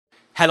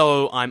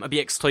Hello, I'm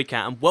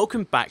ABXToyCat and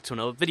welcome back to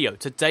another video.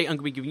 Today I'm going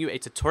to be giving you a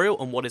tutorial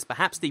on what is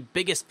perhaps the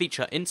biggest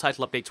feature in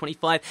Title Update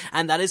 25,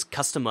 and that is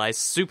customized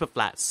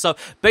Superflats. So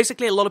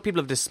basically a lot of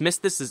people have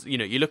dismissed this as, you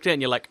look at it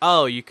and you're like,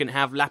 oh, you can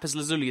have lapis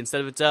lazuli instead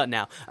of a dirt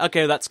now.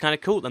 Okay, that's kind of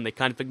cool, then they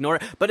kind of ignore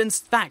it. But in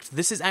fact,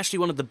 this is actually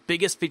one of the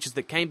biggest features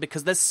that came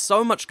because there's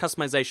so much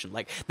customization.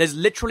 Like, there's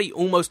literally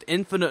almost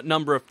infinite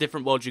number of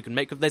different worlds you can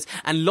make with this,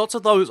 and lots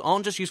of those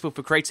aren't just useful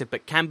for creative,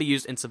 but can be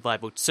used in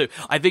survival too.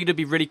 I figured it'd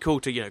be really cool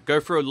to, go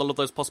through a lot of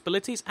those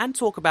possibilities and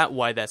talk about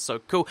why they're so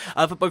cool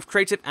for both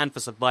creative and for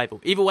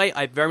survival. Either way,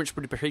 I very much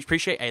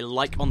appreciate a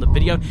like on the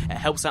video. It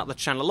helps out the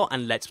channel a lot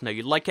and lets me know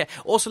you like it.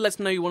 Also lets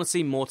me know you want to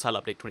see more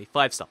Title Update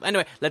 25 stuff.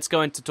 Anyway, let's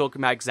go into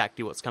talking about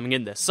exactly what's coming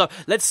in this. So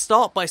let's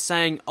start by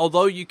saying,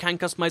 although you can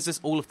customize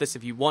all of this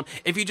if you want,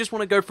 if you just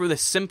want to go through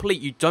this simply,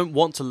 you don't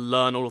want to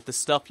learn all of this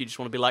stuff, you just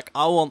want to be like,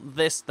 I want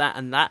this, that,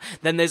 and that,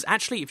 then there's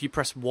actually, if you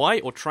press Y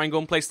or triangle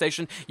on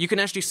PlayStation, you can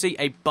actually see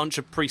a bunch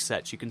of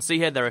presets. You can see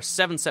here there are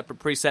 7 separate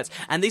presets,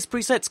 and these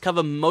presets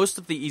cover most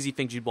of the easy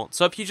things you'd want.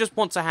 So if you just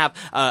want to have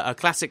a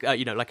classic,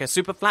 like a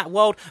super flat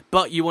world,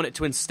 but you want it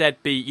to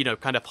instead be,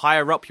 kind of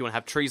higher up, you want to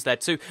have trees there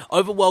too,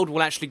 Overworld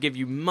will actually give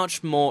you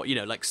much more,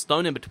 like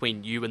stone in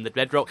between you and the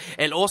bedrock.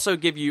 It'll also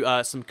give you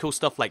some cool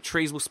stuff like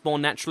trees will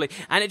spawn naturally,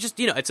 and it just,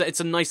 it's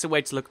a nicer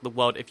way to look at the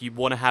world. If you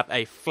want to have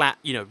a flat,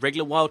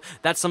 regular world,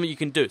 that's something you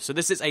can do. So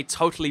this is a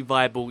totally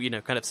viable,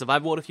 kind of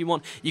survival world if you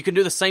want. You can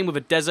do the same with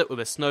a desert, with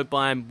a snow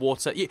biome,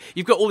 water.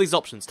 You've got all these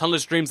options.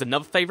 Tunnel's Dream's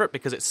another favorite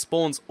because it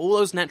spawns all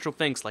those natural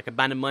things like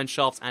abandoned mine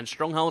shafts and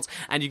strongholds,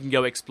 and you can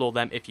go explore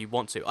them if you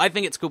want to. I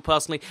think it's cool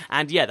personally,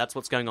 and yeah, that's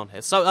what's going on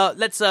here. So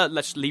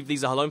let's leave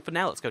these alone for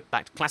now. Let's go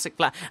back to classic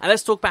flat, and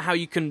let's talk about how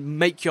you can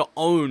make your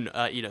own,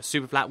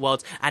 super flat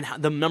worlds and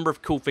the number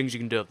of cool things you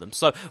can do with them.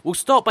 So we'll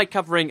start by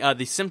covering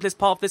the simplest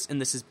part of this,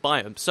 and this is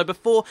biomes. So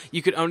before,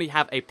 you could only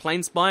have a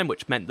plains biome,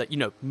 which meant that,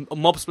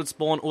 mobs would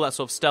spawn, all that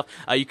sort of stuff.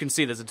 You can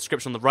see there's a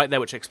description on the right there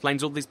which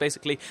explains all these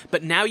basically,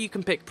 but now you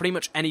can pick pretty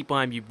much any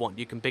biome you want.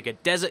 You can pick a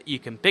desert, you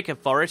can pick a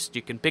forest,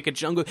 you can pick a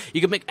jungle,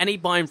 you can pick any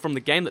biome from the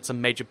game that's a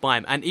major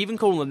biome. And even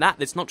cooler than that,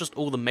 it's not just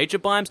all the major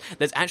biomes,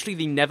 there's actually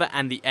the Nether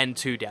and the End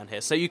too down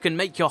here. So you can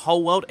make your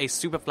whole world a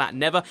super flat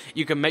Nether,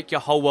 you can make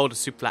your whole world a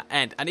super flat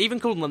End. And even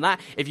cooler than that,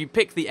 if you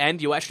pick the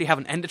End, you'll actually have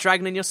an Ender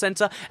Dragon in your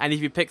center, and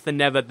if you pick the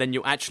Nether, then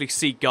you'll actually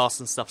see ghast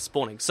and stuff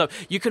spawning. So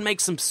you can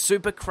make some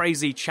super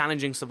crazy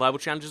challenging survival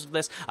challenges with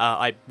this.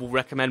 I will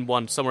recommend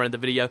one somewhere in the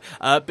video,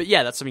 but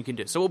yeah, that's something you can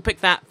do. So we'll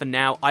pick that for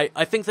now.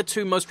 I think the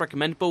two most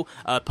recommendable,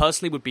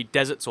 personally, would be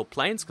deserts or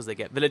plains, because they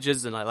get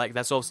villages and I like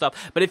that sort of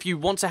stuff. But if you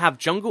want to have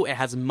jungle, it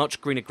has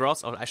much greener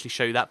grass. I'll actually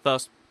show you that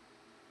first.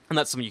 And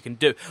that's something you can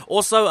do.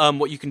 Also,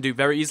 what you can do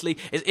very easily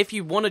is if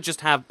you want to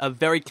just have a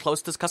very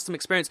close to custom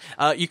experience,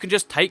 you can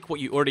just take what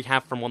you already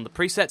have from one of the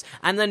presets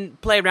and then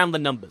play around the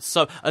numbers.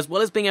 So, as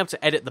well as being able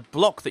to edit the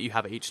block that you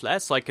have at each layer,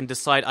 so I can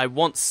decide I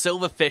want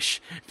silverfish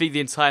for the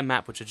entire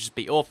map, which would just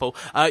be awful,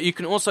 you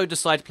can also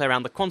decide to play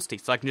around the quantity.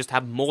 So I can just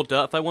have more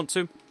dirt if I want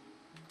to.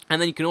 And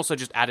then you can also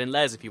just add in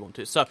layers if you want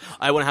to. So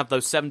I want to have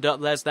those 7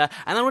 dirt layers there,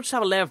 and then I'll just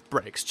have a layer of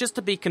bricks, just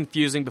to be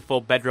confusing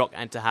before bedrock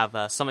and to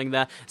have something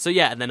there. So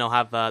yeah, and then I'll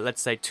have,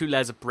 let's say, 2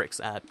 layers of bricks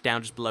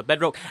down just below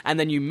bedrock, and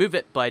then you move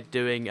it by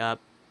doing...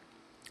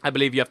 I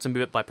believe you have to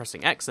move it by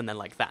pressing X, and then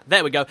like that.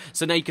 There we go.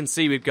 So now you can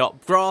see we've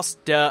got grass,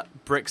 dirt,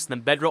 bricks, and then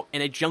bedrock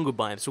in a jungle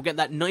biome. So we'll get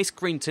that nice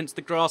green tint to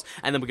the grass,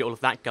 and then we'll get all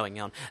of that going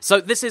on. So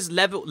this is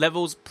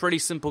levels, pretty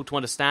simple to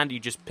understand. You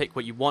just pick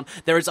what you want.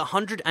 There is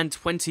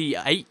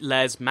 128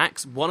 layers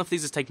max. One of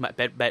these is taken up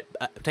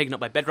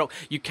by bedrock.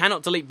 You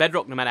cannot delete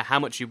bedrock no matter how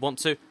much you want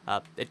to.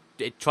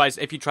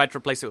 If you tried to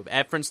replace it with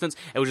air, for instance,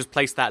 it will just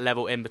place that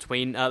level in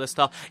between the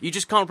stuff. You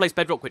just can't replace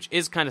bedrock, which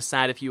is kind of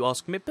sad if you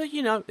ask me, but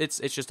it's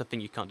just a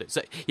thing you can't do.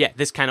 So yeah,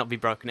 this cannot be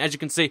broken. As you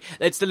can see,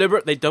 it's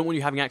deliberate. They don't want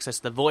you having access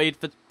to the void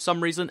for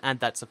some reason, and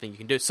that's the thing you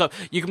can do. So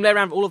you can play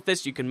around with all of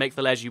this. You can make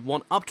the layers you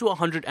want, up to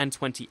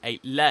 128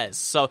 layers.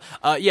 So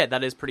yeah,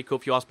 that is pretty cool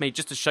if you ask me.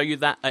 Just to show you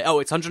that,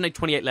 it's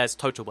 128 layers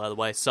total, by the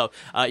way. So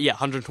yeah,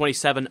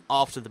 127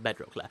 after the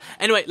bedrock layer.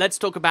 Anyway, let's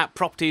talk about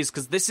properties,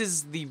 because this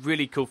is the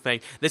really cool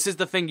thing. This is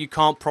the thing you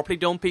can't properly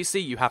do on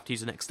PC. You have to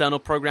use an external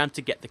program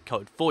to get the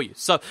code for you.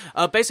 So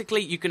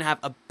basically, you can have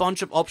a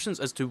bunch of options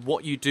as to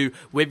what you do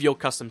with your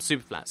custom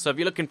superflat. So if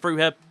you're looking through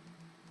here,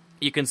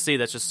 you can see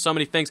there's just so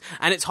many things,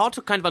 and it's hard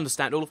to kind of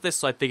understand all of this,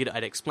 so I figured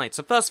I'd explain.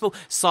 So first of all,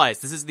 size.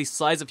 This is the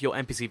size of your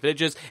NPC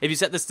villages. If you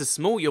set this to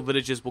small, your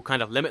villages will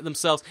kind of limit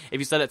themselves.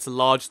 If you set it to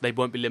large, they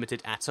won't be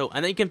limited at all.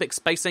 And then you can pick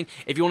spacing.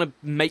 If you want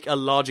to make a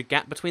larger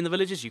gap between the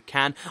villages, you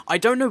can. I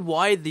don't know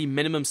why the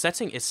minimum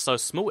setting is so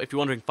small. If you're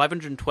wondering,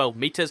 512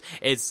 meters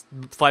is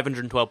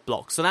 512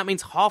 blocks. So that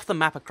means half the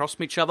map across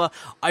from each other.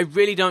 I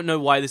really don't know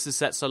why this is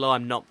set so low.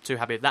 I'm not too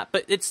happy with that,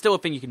 but it's still a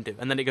thing you can do.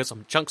 And then it goes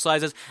on chunk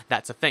sizes.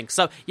 That's a thing.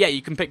 So yeah,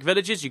 you can pick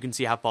villages, you can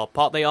see how far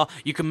apart they are,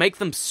 you can make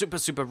them super,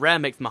 super rare,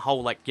 make them a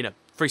whole,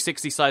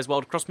 360 size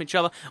world across from each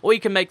other, or you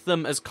can make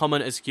them as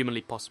common as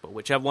humanly possible.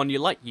 Whichever one you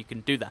like, you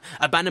can do that.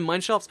 Abandoned mine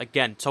shafts,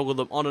 again, toggle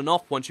them on and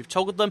off. Once you've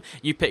toggled them,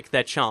 you pick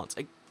their chance.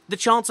 The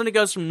chance only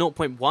goes from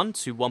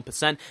 0.1 to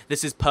 1%.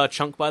 This is per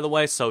chunk, by the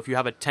way, so if you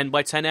have a 10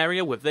 by 10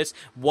 area with this,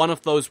 one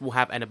of those will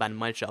have an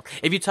abandoned mineshaft.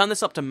 If you turn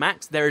this up to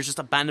max, there is just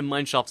abandoned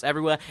mineshafts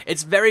everywhere.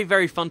 It's very,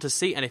 very fun to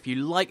see, and if you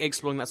like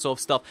exploring that sort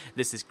of stuff,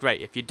 this is great.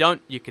 If you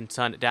don't, you can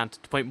turn it down to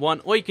 0.1,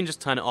 or you can just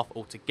turn it off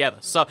altogether.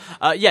 So,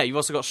 yeah, you've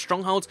also got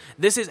strongholds.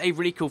 This is a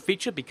really cool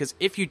feature, because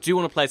if you do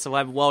want to play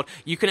survival world,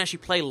 you can actually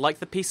play like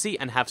the PC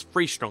and have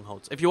 3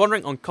 strongholds. If you're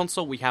wondering, on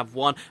console we have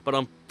 1, but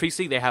on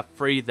PC they have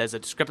 3. There's a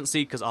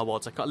discrepancy because our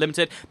worlds are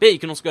limited, but yeah, you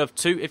can also go with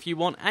 2 if you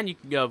want, and you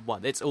can go with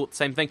 1. It's all the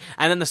same thing.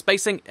 And then the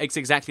spacing, it's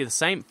exactly the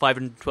same.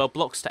 512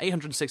 blocks to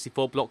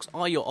 864 blocks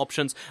are your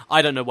options.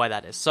 I don't know why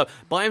that is. So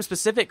biome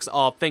specifics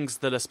are things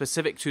that are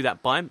specific to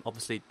that biome.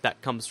 Obviously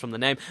that comes from the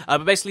name,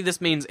 but basically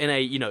this means in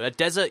a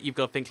desert you've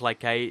got to think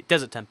like a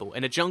desert temple,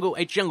 in a jungle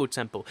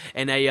temple,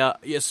 in a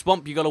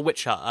swamp you got a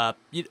witch hut,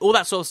 all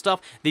that sort of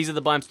stuff. These are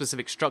the biome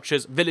specific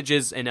structures.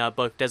 Villages in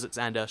both deserts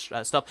and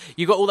stuff,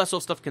 you got all that sort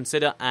of stuff to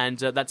consider, and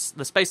that's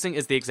the spacing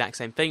is the exact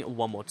same thing.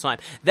 One more time.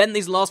 Then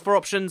these last 4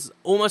 options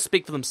almost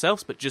speak for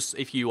themselves, but just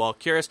if you are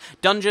curious,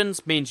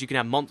 dungeons means you can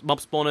have mob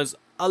spawners.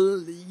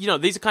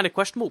 These are kind of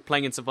questionable.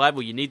 Playing in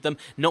survival, you need them.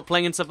 Not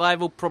playing in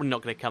survival, probably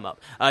not going to come up.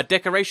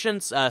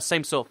 Decorations,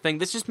 same sort of thing.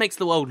 This just makes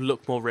the world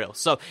look more real.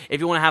 So if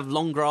you want to have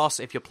long grass,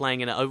 if you're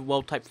playing in an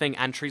overworld type thing,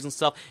 and trees and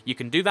stuff, you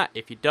can do that.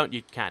 If you don't,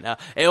 you can.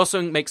 It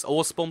also makes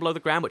ore spawn below the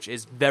ground, which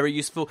is very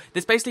useful.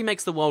 This basically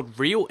makes the world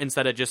real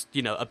instead of just,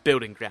 a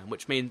building ground,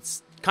 which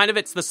means kind of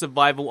it's the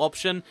survival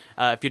option.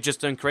 If you're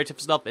just doing creative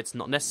stuff, it's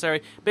not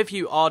necessary. But if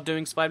you are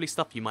doing survivally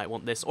stuff, you might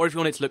want this. Or if you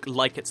want it to look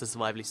like it's a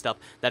survivally stuff,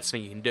 that's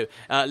something you can do.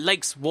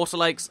 Lakes, water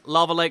lakes,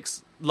 lava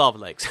lakes.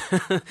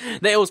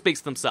 They all speak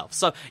for themselves.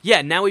 So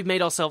yeah, now we've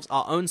made ourselves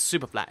our own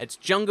Superflat. It's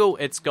jungle,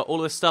 it's got all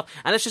this stuff,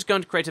 and let's just go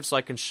into creative so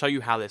I can show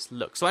you how this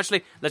looks. So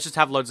actually, let's just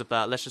have loads of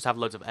air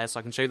so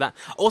I can show you that.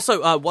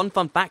 Also, one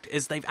fun fact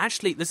is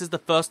this is the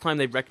first time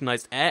they've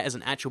recognized air as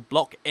an actual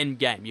block in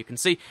game. You can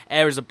see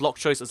air is a block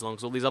choice as long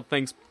as all these other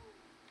things.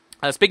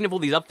 Speaking of all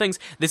these other things,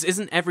 this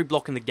isn't every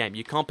block in the game.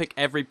 You can't pick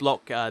every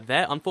block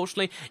there,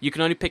 unfortunately. You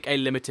can only pick a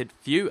limited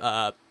few.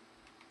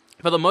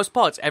 For the most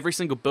part, it's every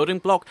single building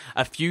block,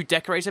 a few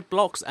decorated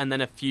blocks, and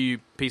then a few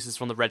pieces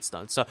from the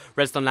redstone. So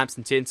redstone lamps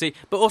and TNT,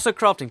 but also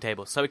crafting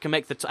tables. So we can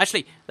make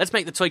actually, let's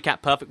make the Toy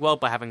Cat perfect world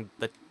by having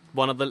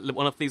one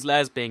of these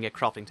layers being a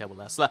crafting table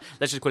layer. So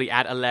let's just quickly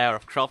add a layer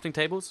of crafting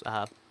tables.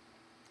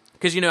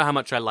 Because you know how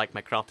much I like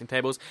my crafting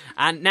tables,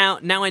 and now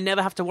I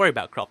never have to worry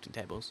about crafting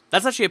tables.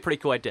 That's actually a pretty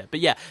cool idea.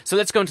 But yeah, so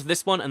let's go into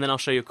this one, and then I'll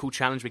show you a cool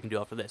challenge we can do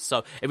after this.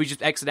 So if we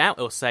just exit out,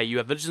 it'll say you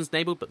have villages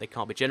enabled, but they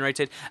can't be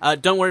generated.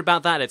 Don't worry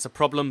about that, it's a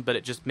problem, but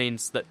it just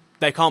means that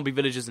there can't be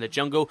villages in a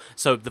jungle,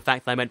 so the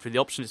fact that I went through the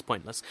option is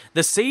pointless.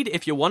 The seed,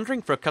 if you're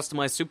wondering, for a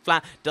customized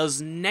Superflat,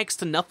 does next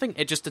to nothing.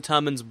 It just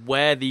determines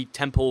where the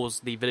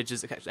temples, the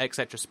villages,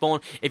 etc. spawn.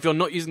 If you're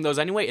not using those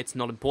anyway, it's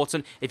not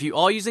important. If you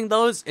are using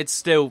those, it's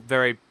still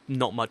very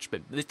not much,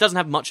 but it doesn't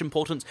have much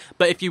importance.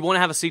 But if you want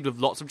to have a seed with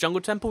lots of jungle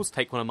temples,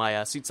 take one of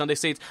my Seed Sunday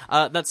seeds.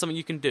 That's something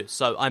you can do.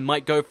 So I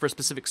might go for a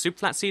specific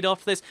Superflat seed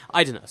after this.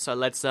 I don't know. So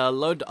let's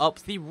load up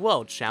the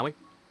world, shall we?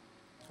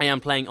 I am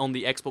playing on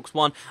the Xbox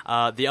One.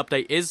 The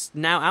update is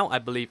now out, I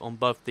believe, on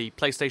both the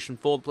PlayStation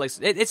 4,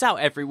 it's out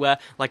everywhere.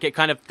 Like, it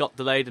kind of got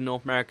delayed in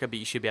North America, but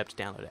you should be able to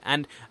download it.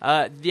 And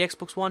the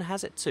Xbox One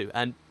has it too.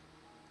 And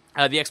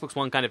the Xbox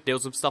One kind of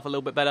deals with stuff a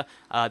little bit better.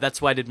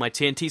 That's why I did my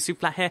TNT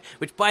Superflat here,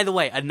 which, by the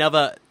way,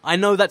 I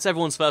know that's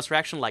everyone's first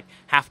reaction, like,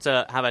 have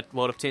to have a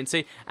world of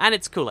TNT, and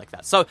it's cool like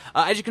that. So,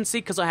 as you can see,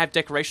 because I have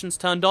decorations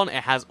turned on,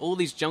 it has all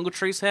these jungle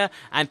trees here,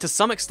 and to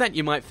some extent,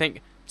 you might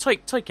think,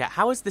 Toy Cat,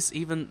 how is this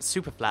even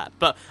Superflat?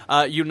 But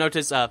you'll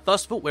notice,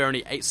 first of all, we're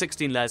only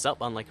 16 layers up,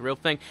 unlike a real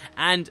thing,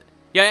 and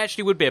yeah, it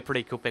actually would be a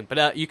pretty cool thing.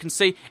 But you can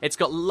see it's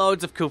got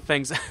loads of cool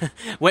things.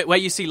 where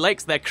you see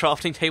lakes, they're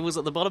crafting tables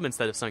at the bottom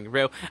instead of something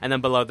real. And then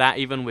below that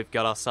even, we've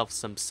got ourselves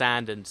some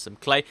sand and some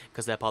clay,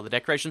 because they're part of the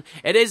decoration.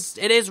 It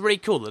is really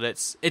cool that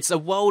it's a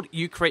world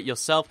you create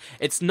yourself.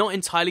 It's not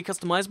entirely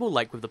customizable,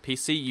 like with the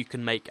PC. You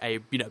can make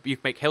you can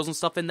make hills and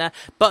stuff in there.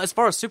 But as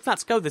far as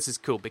Superflats go, this is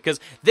cool, because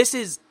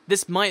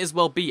this might as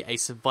well be a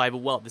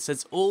survival world. This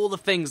has all the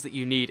things that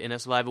you need in a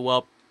survival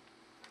world,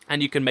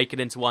 and you can make it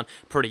into one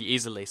pretty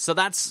easily. So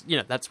that's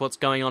what's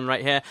going on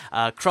right here.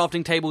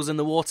 Crafting tables in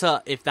the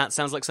water, if that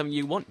sounds like something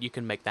you want, you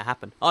can make that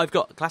happen. Oh, I've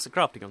got classic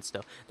crafting on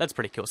still. That's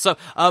pretty cool. So,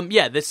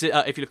 yeah, this is,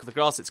 if you look at the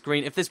grass, it's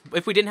green.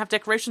 If we didn't have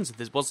decorations, if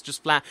this was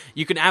just flat,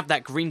 you can have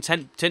that green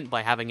tint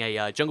by having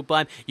a jungle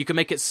biome. You can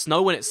make it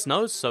snow when it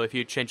snows, so if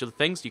you change other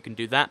things, you can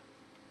do that.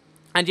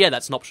 And yeah,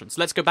 that's an option. So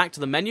let's go back to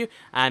the menu,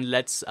 and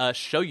let's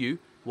show you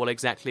what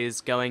exactly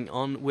is going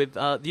on with,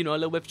 a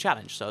little bit of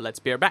challenge. So let's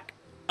be right back.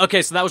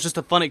 Okay, so that was just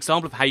a fun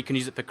example of how you can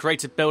use it for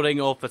creative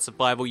building or for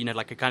survival,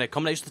 like a kind of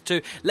combination of the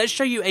two. Let's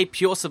show you a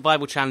pure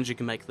survival challenge you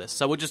can make this.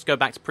 So we'll just go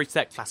back to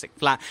preset, classic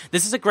flat.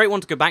 This is a great one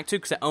to go back to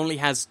because it only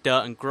has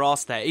dirt and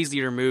grass. They're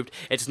easily removed.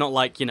 It's not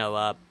like,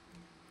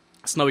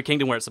 Snowy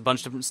Kingdom, where it's a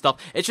bunch of different stuff.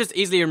 It's just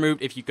easily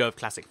removed if you go with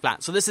Classic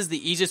Flat. So this is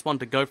the easiest one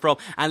to go from,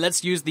 and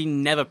let's use the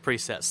Never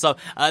preset. So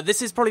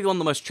this is probably one of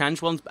the most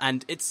challenged ones,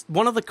 and it's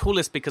one of the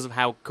coolest because of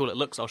how cool it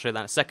looks. I'll show you that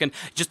in a second.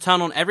 Just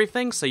turn on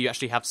everything, so you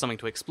actually have something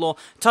to explore.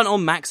 Turn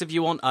on max if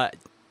you want.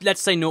 Let's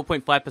say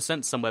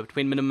 0.5%, somewhere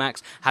between min and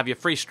max. Have your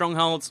free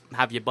strongholds,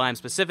 have your biome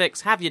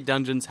specifics, have your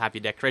dungeons, have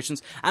your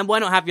decorations, and why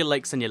not have your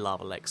lakes and your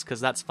lava lakes, because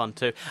that's fun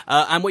too.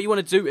 And what you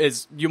want to do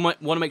is, you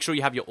might want to make sure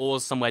you have your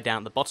ores somewhere down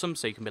at the bottom,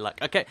 so you can be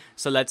like, okay,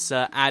 so let's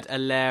add a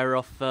layer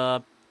of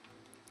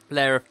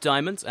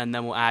diamonds, and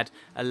then we'll add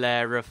a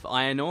layer of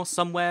iron ore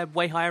somewhere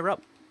way higher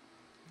up.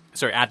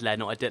 Sorry, add layer,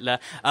 not edit layer.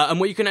 And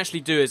what you can actually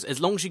do is, as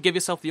long as you give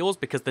yourself the ores,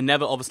 because the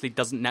Nether obviously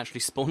doesn't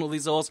naturally spawn all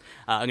these ores,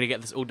 I'm going to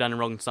get this all done and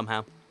wrong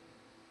somehow.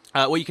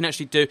 What you can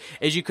actually do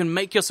is you can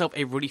make yourself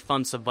a really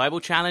fun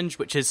survival challenge,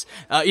 which is,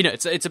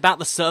 it's about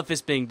the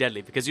surface being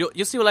deadly, because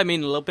you'll see what I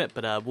mean in a little bit,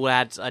 but we'll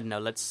add, I don't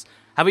know,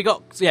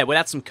 we'll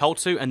add some coal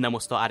too, and then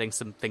we'll start adding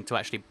something to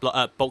actually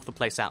bulk the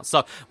place out.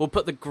 So we'll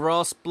put the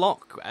grass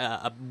block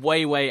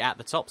way at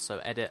the top, so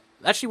edit.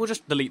 Actually, we'll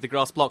just delete the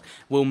grass block.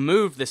 We'll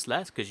move this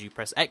layer, because you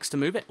press X to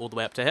move it all the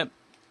way up to here.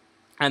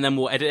 And then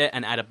we'll edit it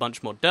and add a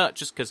bunch more dirt,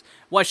 just because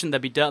why shouldn't there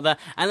be dirt there?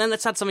 And then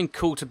let's add something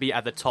cool to be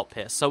at the top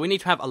here. So we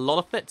need to have a lot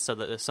of it so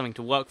that there's something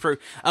to work through.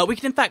 We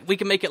can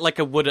make it like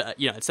a wood,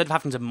 instead of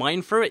having to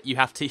mine through it, you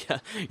have to,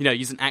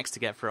 use an axe to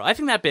get through it. I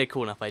think that'd be a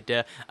cool enough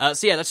idea.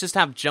 So yeah, let's just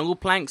have jungle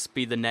planks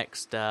be the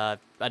next,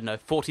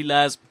 40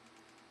 layers.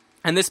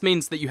 And this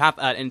means that you have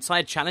an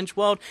entire challenge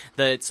world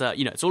that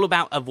it's all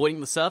about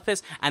avoiding the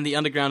surface, and the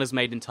underground is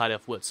made entirely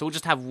of wood. So we'll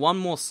just have one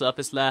more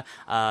surface layer.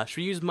 Should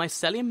we use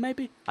mycelium,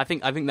 maybe? I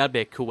think that'd be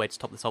a cool way to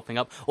top this whole thing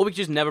up. Or we could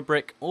use nether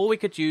brick, or we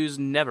could use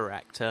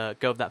netherrack to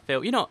go with that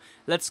feel.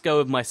 Let's go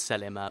with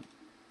mycelium.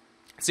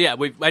 So yeah,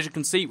 as you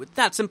can see, with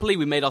that simply,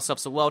 we made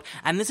ourselves a world,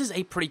 and this is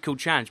a pretty cool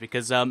challenge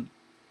because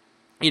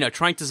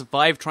trying to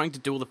survive, trying to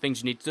do all the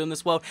things you need to do in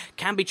this world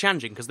can be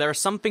challenging, because there are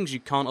some things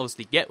you can't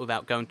obviously get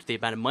without going to the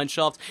abandoned mine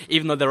shaft.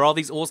 Even though there are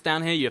these ores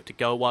down here, you have to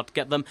go a while to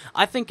get them.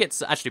 I think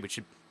it's, actually, we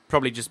should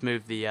probably just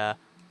move the,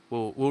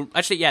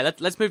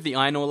 let's move the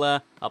iron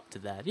ore up to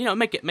there.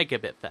 Make it a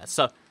bit fair.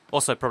 So,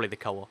 also probably the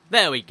coal ore.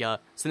 There we go.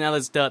 So now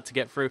there's dirt to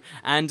get through,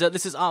 and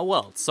this is our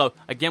world. So,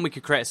 again, we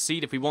could create a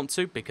seed if we want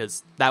to,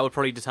 because that would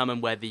probably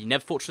determine where the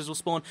Nether Fortress will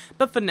spawn,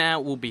 but for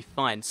now, we'll be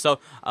fine. So,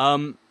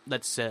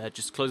 let's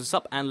just close this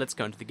up, and let's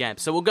go into the game.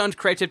 So we'll go into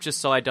creative, just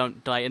so I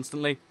don't die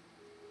instantly.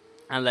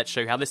 And let's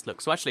show you how this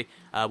looks. So actually,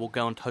 we'll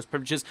go on to host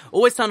privileges.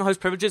 Always turn on host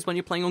privileges when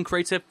you're playing on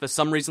creative. For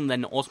some reason, they're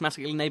not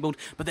automatically enabled,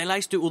 but they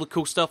like to do all the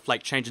cool stuff,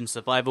 like changing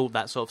survival,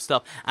 that sort of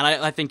stuff. And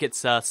I think it's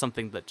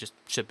something that just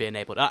should be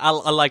enabled. I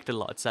liked it a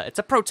lot. It's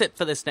a pro tip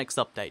for this next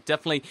update.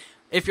 Definitely,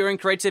 if you're in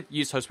creative,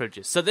 use host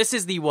privileges. So this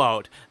is the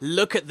world.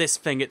 Look at this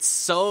thing. It's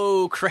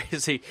so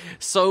crazy.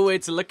 So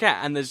weird to look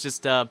at. And there's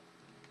just...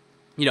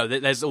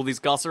 there's all these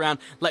ghasts around.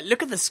 Like,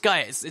 look at the sky.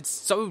 It's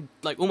so,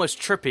 like, almost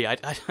trippy. I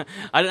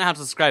don't know how to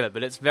describe it,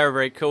 but it's very,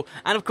 very cool.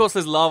 And, of course,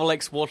 there's lava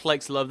lakes, water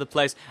lakes all over the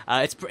place.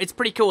 It's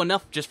pretty cool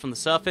enough just from the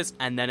surface.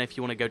 And then if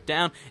you want to go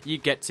down, you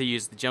get to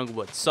use the jungle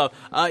wood. So,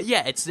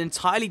 yeah, it's an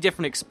entirely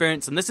different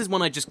experience. And this is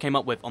one I just came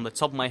up with on the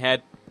top of my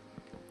head.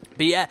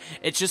 But yeah,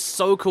 it's just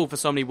so cool for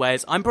so many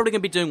ways. I'm probably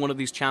going to be doing one of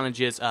these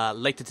challenges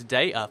later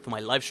today for my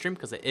live stream,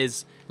 because it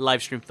is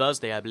live stream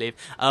Thursday, I believe.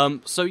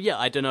 So yeah,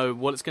 I don't know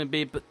what it's going to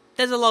be, but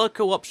there's a lot of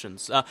cool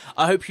options.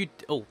 I hope you...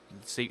 Oh,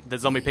 see, the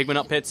zombie pigman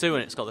up here too,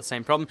 and it's got the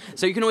same problem.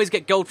 So you can always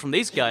get gold from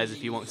these guys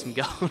if you want some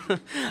gold.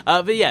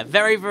 But yeah,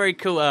 very, very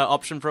cool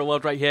option for a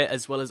world right here,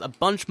 as well as a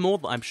bunch more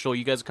that I'm sure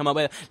you guys will come up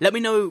with. Let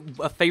me know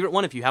a favourite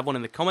one if you have one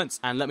in the comments,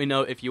 and let me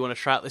know if you want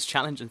to try out this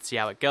challenge and see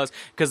how it goes.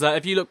 Because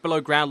if you look below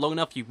ground long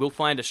enough, you will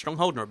find a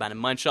stronghold or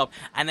abandoned mine shaft,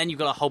 and then you've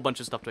got a whole bunch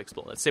of stuff to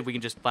explore. Let's see if we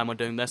can just find one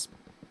doing this.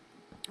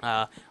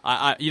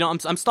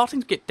 I'm starting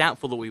to get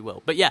doubtful that we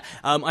will. But yeah,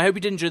 I hope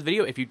you did enjoy the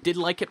video. If you did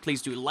like it,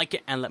 please do like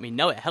it and let me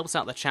know. It helps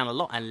out the channel a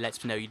lot and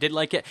lets me know you did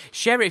like it.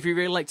 Share it if you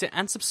really liked it,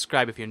 and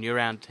subscribe if you're new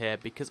around here,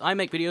 because I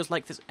make videos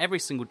like this every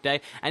single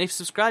day, and if you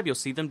subscribe, you'll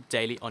see them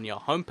daily on your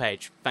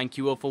homepage. Thank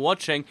you all for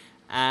watching,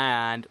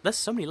 and there's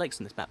so many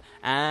lakes in this map,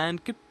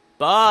 and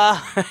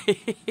goodbye.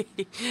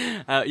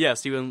 Yeah,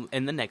 see you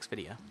in the next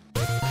video.